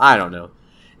small one. I don't know.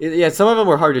 Yeah, some of them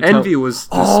were hard to tell. Envy was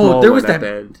the small one at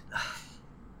the end.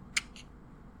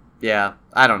 Yeah,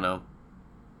 I don't know.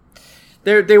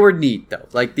 They were neat though.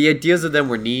 The ideas of them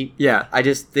were neat. Yeah,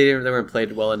 they weren't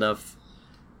played well enough.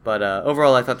 But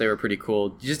overall, I thought they were pretty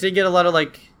cool. You just didn't get a lot of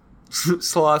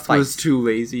Sloth fights. Was too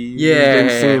lazy. Yeah,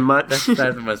 didn't say much.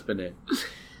 That must have been it.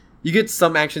 You get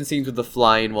some action scenes with the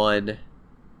flying one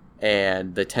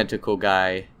and the tentacle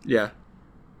guy. Yeah,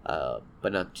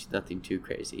 but nothing too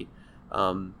crazy.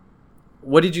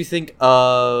 What did you think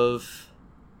of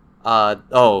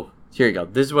here you go.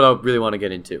 This is what I really want to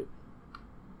get into.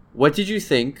 What did you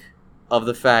think of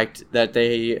the fact that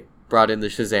they brought in the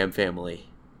Shazam family?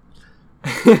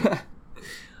 That's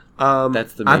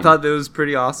the main... I thought that was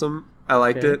pretty awesome. I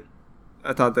liked it.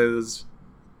 I thought that was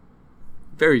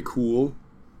very cool.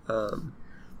 I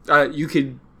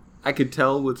could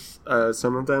tell with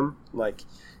some of them, like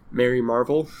Mary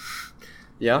Marvel.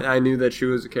 Yeah, I knew that she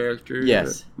was a character.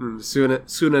 Yes.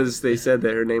 Soon as they said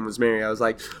that her name was Mary, I was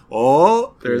like,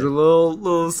 "Oh, there's a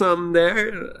little something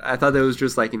there." I thought that was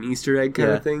just like an Easter egg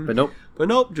kind of thing, but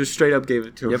nope, just straight up gave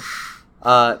it to him.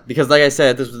 Yep. Because, like I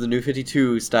said, this was the New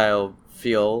 52 style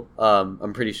feel.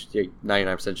 I'm pretty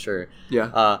 99% sure.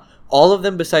 Yeah. All of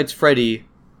them besides Freddy,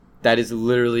 that is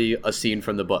literally a scene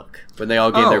from the book when they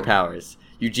all gain their powers.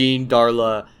 Eugene,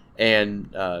 Darla, and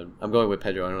I'm going with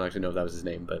Pedro. I don't actually know if that was his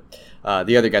name, but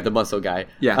the other guy, the muscle guy.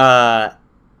 Yeah.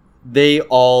 They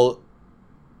all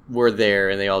were there,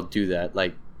 and they all do that.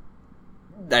 Like,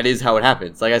 that is how it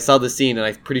happens. Like, I saw the scene, and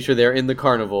I'm pretty sure they're in the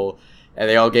carnival, and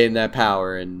they all gain that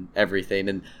power and everything.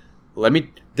 And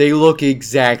they look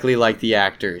exactly like the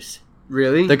actors.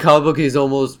 Really? The comic book is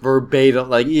almost verbatim.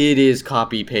 Like, it is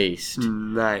copy-paste.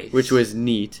 Nice. Which was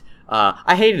neat.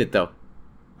 I hated it, though.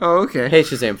 Oh, okay. Hey,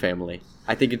 Shazam family.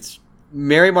 I think it's...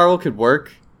 Mary Marvel could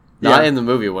work. Not in the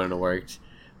movie, it wouldn't have worked.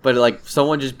 But, like,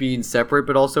 someone just being separate,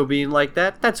 but also being like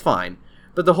that, that's fine.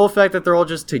 But the whole fact that they're all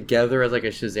just together as, like, a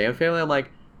Shazam family, I'm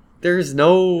like, there's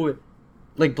no...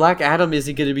 Like, Black Adam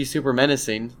isn't going to be super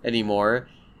menacing anymore.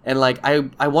 And, like,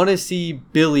 I want to see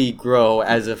Billy grow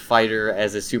as a fighter,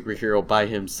 as a superhero by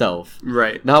himself.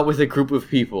 Right. Not with a group of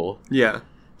people. Yeah.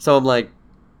 So I'm like,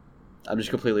 I'm just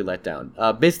completely let down.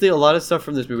 Basically, a lot of stuff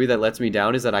from this movie that lets me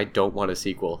down is that I don't want a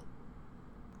sequel.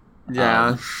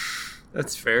 Yeah.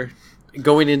 That's fair.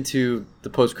 Going into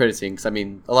the post-credit scene, because, I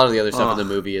mean, a lot of the other stuff in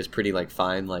the movie is pretty, like,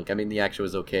 fine. Like, I mean, the action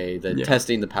was okay. The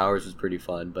testing the powers was pretty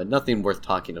fun, but nothing worth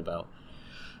talking about.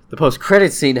 The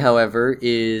post-credit scene, however,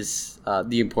 is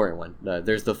the important one.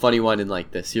 There's the funny one and,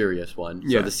 like, the serious one.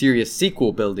 So the serious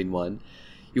sequel-building one,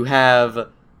 you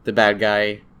have the bad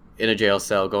guy in a jail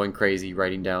cell going crazy,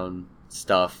 writing down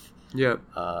stuff. Yep.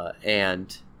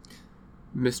 And...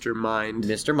 Mr. Mind,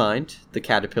 the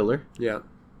caterpillar. Yeah.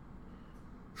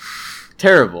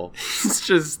 Terrible. He's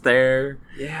just there.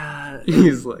 Yeah.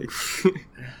 He's like...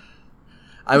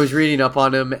 I was reading up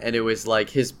on him, and it was like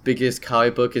his biggest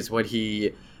comic book is when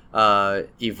he...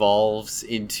 evolves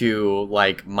into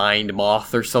like Mind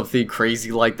Moth or something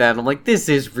crazy like that. And I'm like, this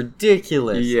is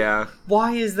ridiculous. Yeah.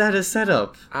 Why is that a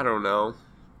setup? I don't know.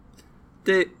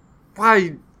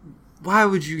 Why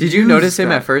would you? Did you notice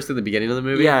him at first in the beginning of the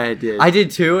movie? Yeah, I did. I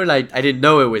did too, and I didn't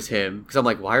know it was him because I'm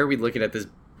like, why are we looking at this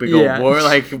big old boy?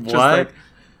 Like, what? Like,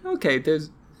 okay,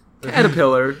 there's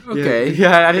caterpillar. Okay,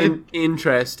 yeah, I didn't.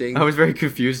 Interesting. I was very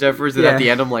confused at first, and at the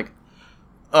end, I'm like,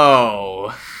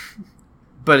 oh.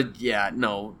 But yeah,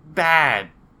 no, bad.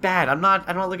 I'm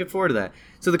not looking forward to that.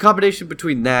 So the combination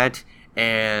between that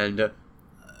and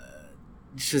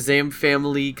Shazam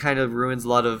family kind of ruins a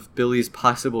lot of Billy's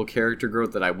possible character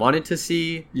growth that I wanted to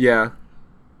see. Yeah.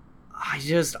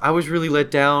 I was really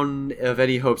let down of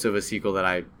any hopes of a sequel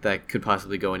that could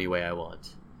possibly go any way I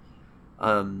want.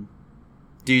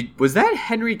 Was that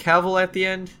Henry Cavill at the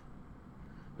end?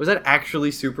 Was that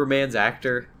actually Superman's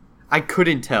actor? I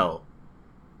couldn't tell.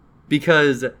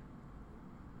 Because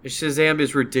Shazam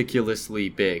is ridiculously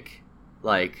big.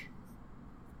 Like,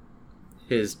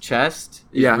 his chest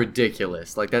is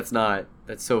ridiculous. Like, it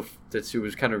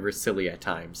was kind of silly at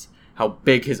times. How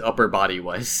big his upper body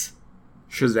was.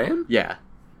 Shazam? Yeah.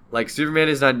 Like, Superman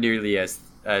is not nearly as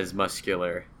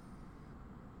muscular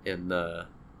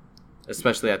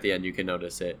especially at the end, you can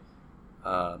notice it.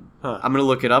 I'm going to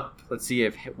look it up. Let's see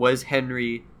was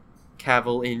Henry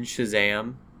Cavill in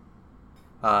Shazam.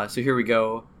 So here we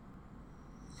go.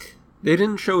 They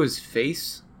didn't show his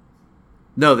face?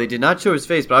 No, they did not show his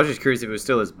face, but I was just curious if it was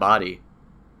still his body.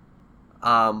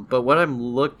 But what I'm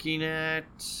looking at...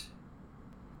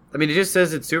 I mean, it just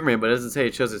says it's Superman, but it doesn't say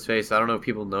it shows his face. So I don't know if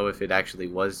people know if it actually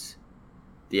was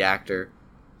the actor.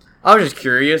 I was just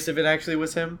curious if it actually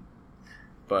was him.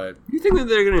 But... You think that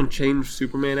they're going to change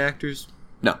Superman actors?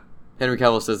 No. Henry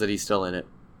Cavill says that he's still in it.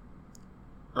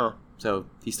 Oh. So,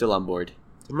 he's still on board.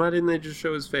 Then why didn't they just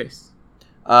show his face?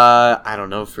 I don't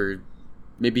know,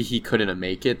 maybe he couldn't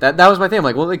make it. That was my thing. I'm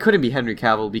like, well, it couldn't be Henry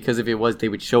Cavill, because if it was, they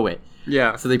would show it.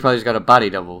 Yeah. So they probably just got a body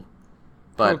double.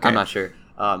 But I'm not sure.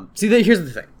 Here's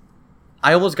the thing.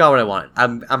 I almost got what I wanted.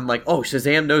 I'm like, oh,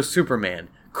 Shazam knows Superman.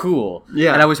 Cool.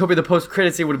 Yeah. And I was hoping the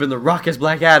post-credit scene would have been The Rock as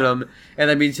Black Adam, and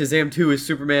that means Shazam 2 is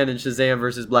Superman and Shazam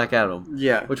versus Black Adam.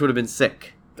 Yeah. Which would have been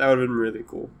sick. That would have been really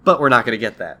cool. But we're not going to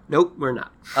get that. Nope, we're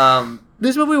not.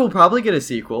 This movie will probably get a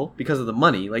sequel because of the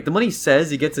money. Like, the money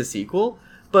says he gets a sequel,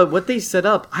 but what they set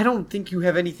up, I don't think you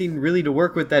have anything really to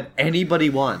work with that anybody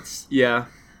wants. Yeah.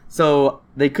 So,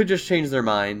 they could just change their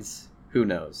minds. Who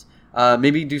knows?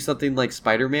 Maybe do something like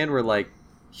Spider-Man where, like,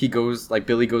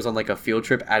 Billy goes on, like, a field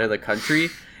trip out of the country,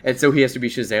 and so he has to be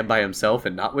Shazam by himself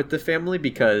and not with the family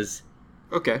because...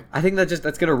 Okay. I think that's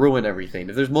going to ruin everything.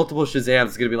 If there's multiple Shazams,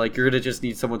 it's going to be like, you're going to just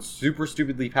need someone super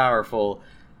stupidly powerful,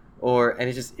 and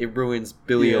it ruins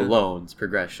Billy Alone's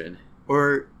progression.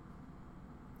 Or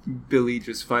Billy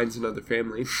just finds another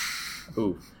family.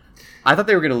 Ooh. I thought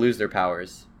they were going to lose their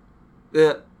powers.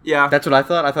 Yeah. That's what I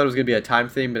thought. I thought it was going to be a time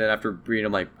thing, but then after reading,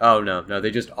 I'm like, oh, no,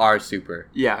 they just are super.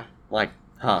 Yeah. Like,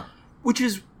 huh. Which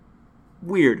is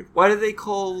weird. Why do they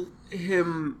call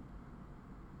him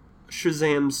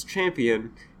Shazam's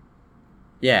champion?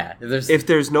 Yeah. If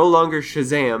there's no longer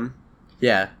Shazam.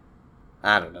 Yeah.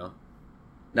 I don't know.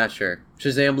 Not sure.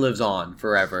 Shazam lives on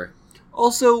forever.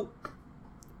 Also,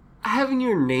 having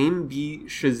your name be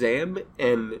Shazam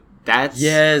and that's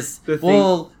the thing.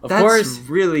 Well, of course,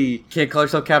 really can't call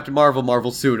yourself Captain Marvel.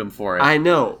 Marvel sued him for it. I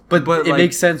know, but it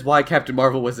makes sense why Captain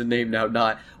Marvel wasn't named now.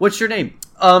 Not what's your name?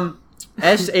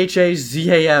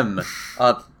 Shazam.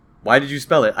 Why did you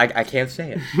spell it? I can't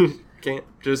say it. Can't.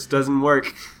 Just doesn't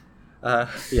work.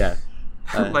 Yeah.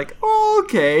 Like,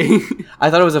 okay. I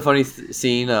thought it was a funny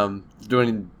scene.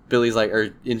 Doing Billy's like,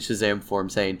 or in Shazam form,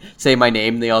 saying, "Say my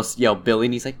name." And they all yell Billy,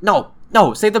 and he's like, "No,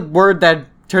 say the word that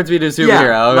turns me into a superhero."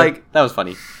 Yeah, like that was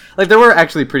funny. Like there were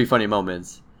actually pretty funny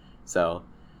moments. So,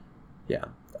 yeah.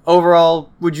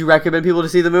 Overall, would you recommend people to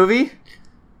see the movie?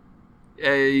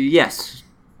 Yes.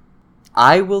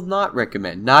 I will not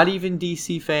recommend. Not even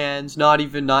DC fans. Not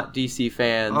even not DC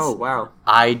fans. Oh wow.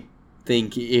 I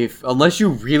think unless you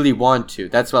really want to,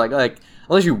 that's what like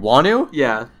unless you want to.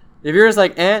 Yeah. If you're just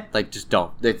like just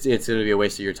don't. It's gonna be a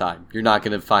waste of your time. You're not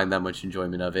gonna find that much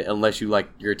enjoyment of it unless you're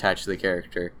attached to the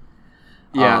character.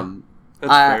 Yeah.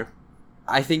 That's fair.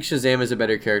 I think Shazam is a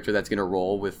better character that's gonna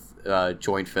roll with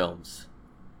joint films.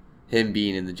 Him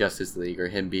being in the Justice League or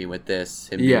him being with this,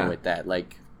 him being with that.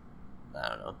 Like, I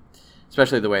don't know.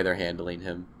 Especially the way they're handling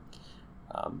him.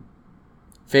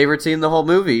 Favorite scene in the whole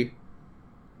movie?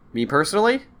 Me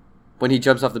personally? When he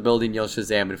jumps off the building, yells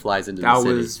Shazam, and flies into the city.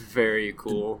 That was very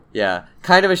cool. Yeah.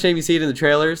 Kind of a shame you see it in the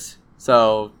trailers.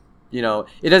 So,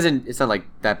 it's not like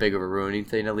that big of a ruining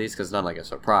thing at least, because it's not like a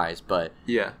surprise. But,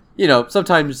 yeah.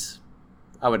 Sometimes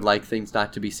I would like things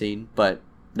not to be seen. But,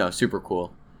 no, super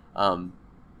cool.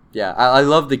 Yeah, I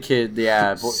love the kid.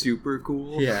 Yeah. Super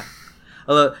cool? Yeah.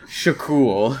 I love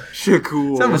Shaquille.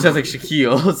 Shaquille. Someone sounds like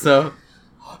Shaquille, so...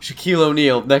 Shaquille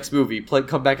O'Neal, next movie,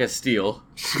 come back as Steel.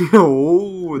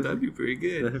 Oh, that'd be pretty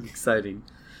good. That'd be exciting.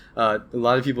 A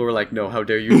lot of people were like, no, how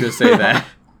dare you just say that.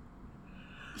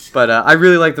 But I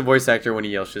really like the voice actor when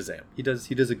he yells Shazam. He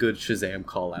does a good Shazam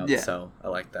call out, so I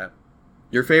like that.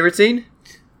 Your favorite scene?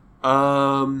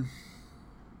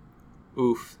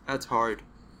 Oof, that's hard.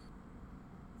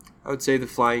 I would say the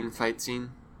flying fight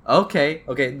scene. Okay,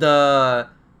 okay,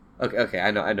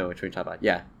 I know what you're talking about.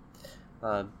 Yeah.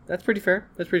 That's pretty fair.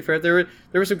 There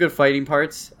were some good fighting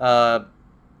parts.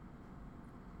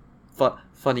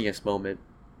 Funniest moment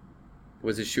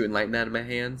was his shooting lightning out of my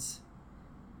hands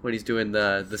when he's doing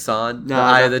the song, the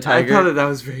Eye of the Tiger. I thought that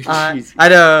was very cheesy. I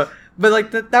know, but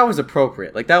like that was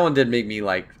appropriate. Like that one didn't make me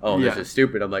like, oh, this is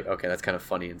stupid. I'm like, okay, that's kind of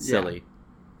funny and silly.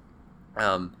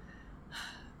 I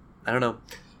don't know.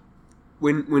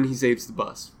 When he saves the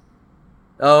bus.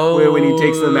 Oh, when he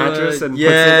takes the mattress and puts it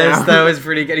down. That was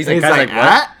pretty good. He's like,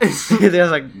 what? I was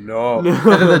like, no. And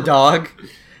then the dog.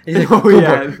 He's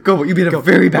like, go boy, you beat a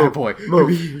very bad boy.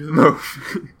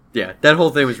 Move. Yeah, that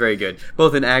whole thing was very good,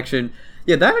 both in action.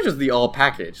 Yeah, that was just the all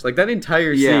package. Like that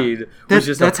entire scene was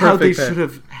just that's how they should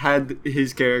have had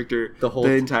his character the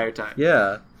entire time.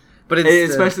 Yeah, but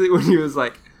especially when he was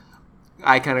like,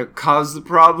 I kind of caused the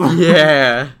problem.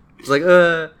 Yeah, it's like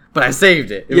but I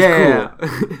saved it. It was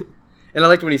cool. And I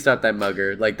liked when he stopped that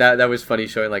mugger. Like, that was funny,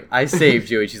 showing, like, I saved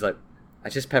you. And she's like, I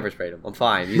just pepper sprayed him. I'm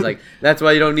fine. He's like, that's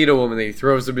why you don't need a woman. And he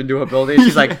throws him into a building.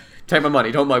 She's like, take my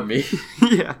money. Don't mug me.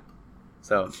 Yeah.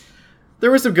 So, there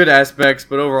were some good aspects,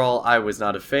 but overall, I was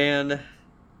not a fan.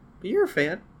 But you're a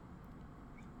fan.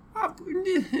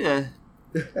 Yeah.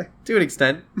 To an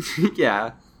extent.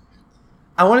 Yeah.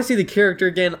 I want to see the character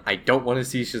again. I don't want to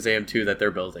see Shazam 2 that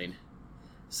they're building.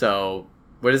 So,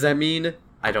 what does that mean?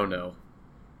 I don't know.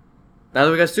 Now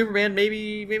that we got Superman,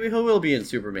 maybe he will be in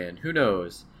Superman. Who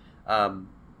knows? I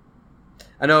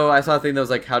I know I saw a thing that was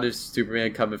like, how does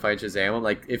Superman come and fight Shazam? I'm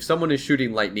like, if someone is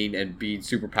shooting lightning and being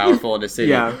super powerful in a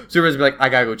city, Superman's be like, I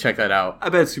gotta go check that out. I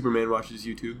bet Superman watches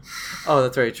YouTube. Oh,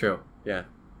 that's very true. Yeah.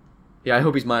 Yeah, I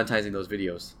hope he's monetizing those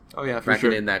videos. Oh, yeah, for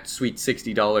sure. Racking in that sweet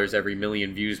 $60 every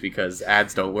million views because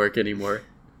ads don't work anymore.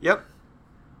 Yep.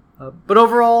 But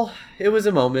overall, it was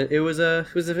a moment. It was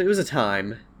a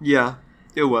time. Yeah,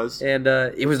 it was. And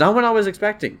it was not what I was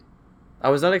expecting. I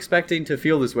was not expecting to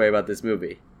feel this way about this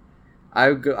movie.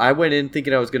 I went in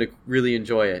thinking I was going to really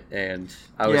enjoy it, and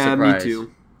I was surprised. Yeah, me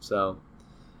too. So,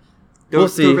 we'll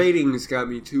see. The ratings got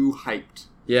me too hyped.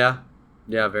 Yeah,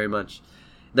 very much.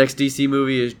 Next DC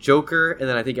movie is Joker, and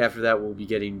then I think after that we'll be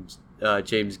getting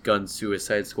James Gunn's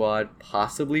Suicide Squad,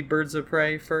 possibly Birds of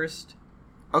Prey first.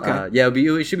 Okay.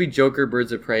 It should be Joker,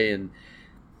 Birds of Prey, and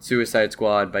Suicide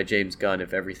Squad by James Gunn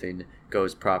if everything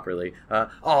goes properly. I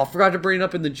forgot to bring it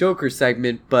up in the Joker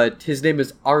segment, but his name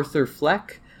is Arthur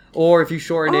Fleck, or if you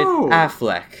shorten it,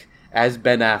 Affleck, as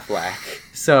Ben Affleck.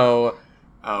 So,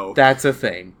 that's a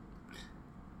thing.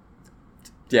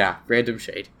 Yeah, random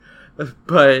shade.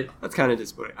 But that's kind of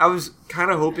disappointing. I was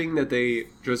kind of hoping that they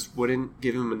just wouldn't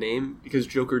give him a name because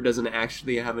Joker doesn't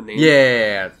actually have a name.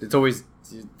 Yeah. It's always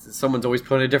someone's always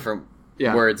putting different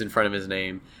words in front of his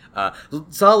name.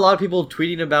 Saw a lot of people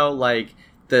tweeting about like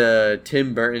the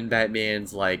Tim Burton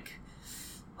Batman's like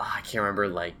I can't remember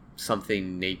like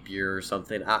something Napier or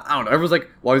something. I don't know. Everyone's like,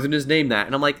 why wasn't his name that?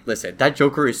 And I'm like, listen, that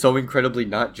Joker is so incredibly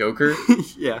not Joker.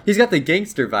 Yeah, he's got the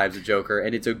gangster vibes of Joker,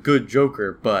 and it's a good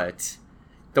Joker, but.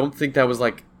 Don't think that was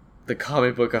like the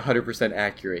comic book 100%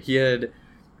 accurate. He had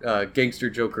gangster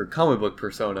Joker comic book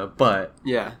persona, but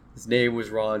his name was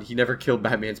wrong. He never killed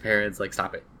Batman's parents. Like,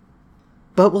 stop it.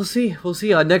 But we'll see.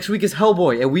 Next week is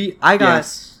Hellboy, and we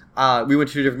went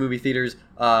to 2 different movie theaters.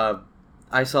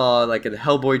 I saw like a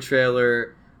Hellboy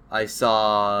trailer. I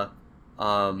saw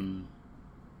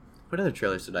what other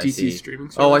trailers did I see? DC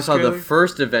streaming. I saw the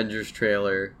first Avengers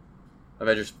trailer,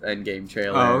 Avengers Endgame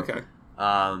trailer. Oh, okay.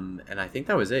 And I think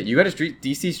that was it. You got a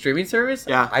DC streaming service?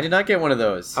 Yeah. I did not get one of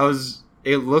those.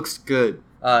 It looks good.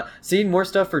 Seeing more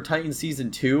stuff for Titan Season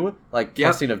 2, like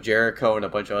casting of Jericho and a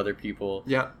bunch of other people.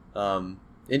 Yeah.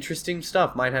 Interesting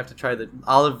stuff. Might have to try that.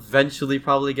 I'll eventually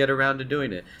probably get around to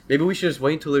doing it. Maybe we should just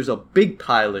wait until there's a big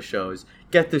pile of shows,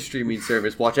 get the streaming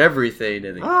service, watch everything,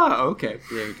 and then... okay.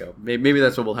 There you go. Maybe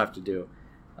that's what we'll have to do.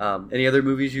 Any other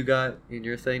movies you got in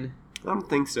your thing? I don't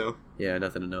think so. Yeah,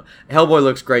 nothing to know. Hellboy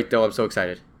looks great, though. I'm so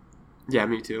excited. Yeah,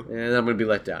 me too. And I'm going to be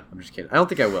let down. I'm just kidding. I don't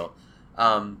think I will.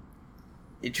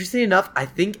 Interesting enough, I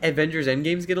think Avengers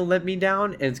Endgame is going to let me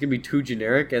down, and it's going to be too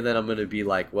generic, and then I'm going to be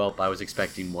like, well, I was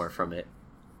expecting more from it.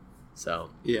 So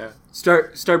yeah,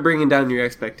 start bringing down your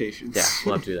expectations. Yeah,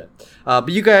 we'll have to do that. But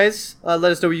you guys, let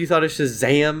us know what you thought of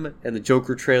Shazam and the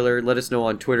Joker trailer. Let us know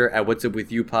on Twitter at What's Up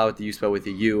With You Pod with the U spelled with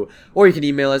the U, or you can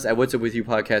email us at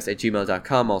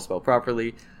whatsupwithyoupodcast@gmail.com, all spelled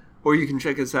properly. Or you can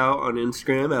check us out on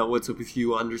Instagram at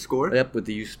whatsupwithyou_. Yep, with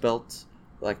the U spelt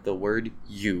like the word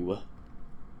you,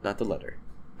 not the letter,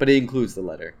 but it includes the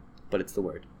letter, but it's the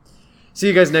word. See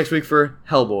you guys next week for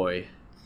Hellboy.